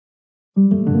In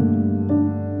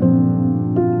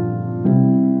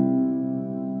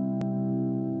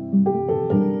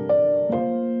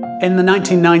the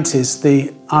 1990s,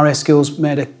 the RA schools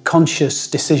made a conscious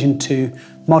decision to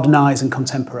modernise and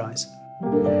contemporise.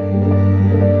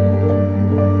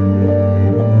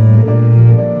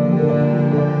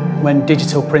 When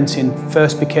digital printing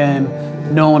first became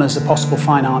known as a possible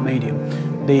fine art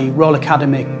medium, the Royal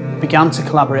Academy began to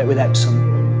collaborate with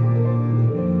Epson.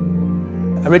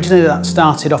 Originally that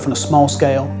started off on a small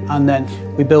scale, and then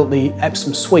we built the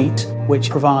Epson Suite, which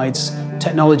provides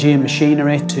technology and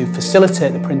machinery to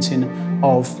facilitate the printing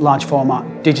of large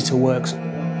format digital works.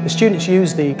 The students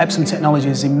use the Epson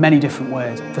technologies in many different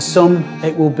ways. For some,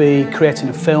 it will be creating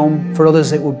a film. For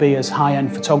others, it will be as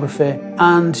high-end photography.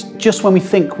 And just when we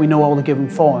think we know all the given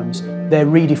forms, they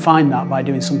redefine that by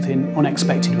doing something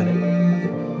unexpected with it.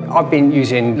 I've been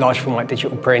using large format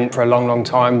digital print for a long, long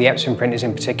time, the Epson printers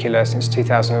in particular, since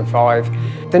 2005.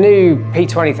 The new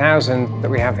P20000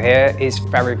 that we have here is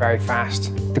very, very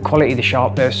fast. The quality, the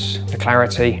sharpness, the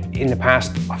clarity. In the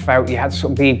past, I felt you had to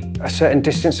sort of be a certain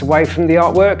distance away from the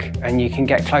artwork, and you can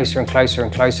get closer and closer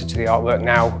and closer to the artwork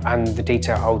now, and the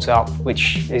detail holds up,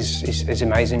 which is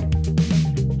amazing.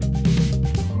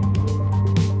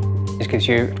 It gives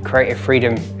you creative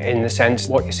freedom in the sense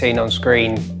what you're seeing on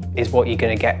screen is what you're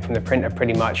going to get from the printer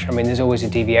pretty much. I mean, there's always a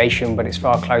deviation, but it's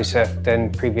far closer than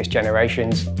previous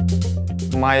generations.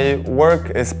 My work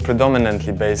is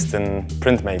predominantly based in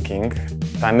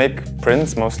printmaking. I make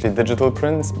prints, mostly digital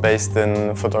prints, based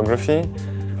in photography.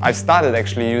 I started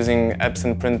actually using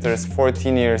Epson printers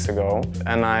 14 years ago,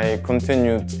 and I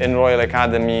continued in Royal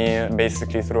Academy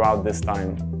basically throughout this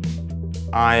time.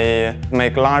 I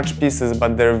make large pieces,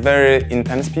 but they're very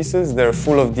intense pieces. They're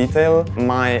full of detail.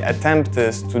 My attempt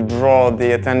is to draw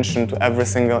the attention to every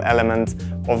single element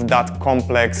of that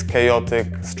complex, chaotic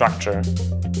structure.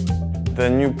 The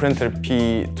new printer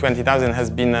P20000 has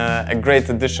been a great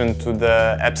addition to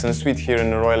the Epson Suite here in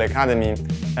the Royal Academy.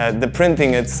 The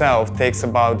printing itself takes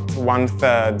about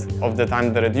 1/3 of the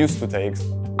time that it used to take.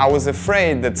 I was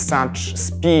afraid that such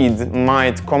speed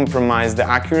might compromise the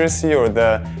accuracy or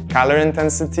the color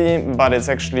intensity, but it's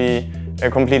actually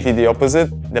completely the opposite.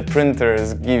 The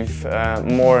printers give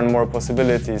more and more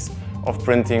possibilities of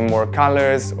printing more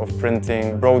colors, of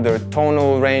printing broader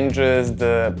tonal ranges,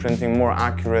 the printing more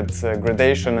accurate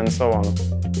gradation, and so on.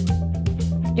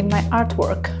 In my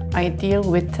artwork, I deal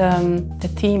with the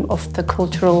theme of the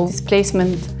cultural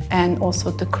displacement and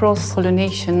also the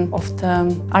cross-pollination of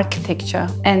the architecture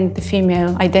and the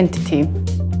female identity.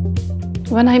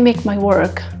 When I make my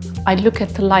work, I look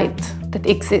at the light that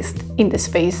exists in the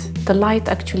space. The light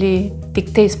actually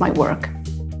dictates my work.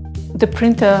 The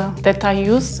printer that I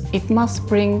use, it must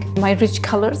bring my rich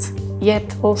colors,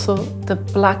 yet also the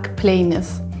black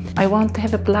plainness. I want to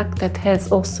have a black that has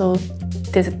also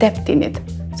the depth in it.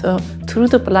 So through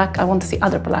the black, I want to see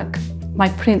other black. My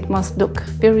print must look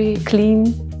very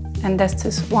clean, and that's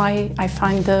just why I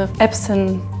find the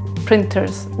Epson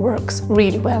printers works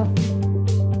really well.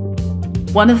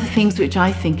 One of the things which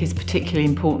I think is particularly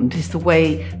important is the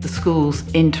way the schools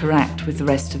interact with the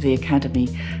rest of the academy.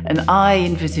 And I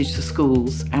envisage the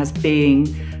schools as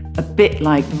being a bit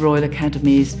like the Royal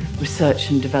Academy's Research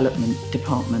and Development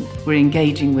Department. We're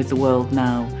engaging with the world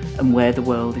now and where the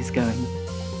world is going.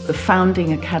 The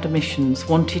founding academicians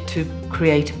wanted to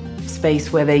create a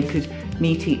space where they could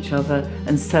meet each other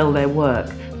and sell their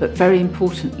work, but very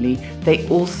importantly, they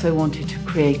also wanted to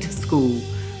create a school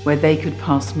where they could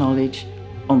pass knowledge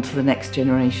onto the next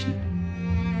generation.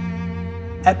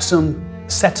 Epson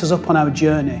set us up on our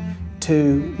journey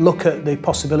to look at the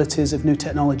possibilities of new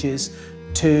technologies,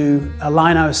 to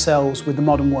align ourselves with the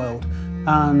modern world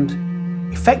and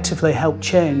effectively help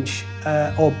change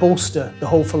or bolster the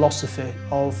whole philosophy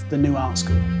of the new art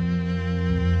school.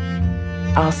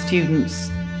 Our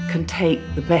students can take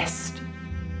the best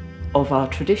of our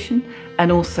tradition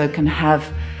and also can have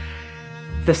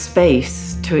the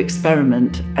space to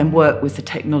experiment and work with the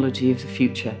technology of the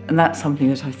future. And that's something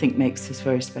that I think makes us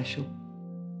very special.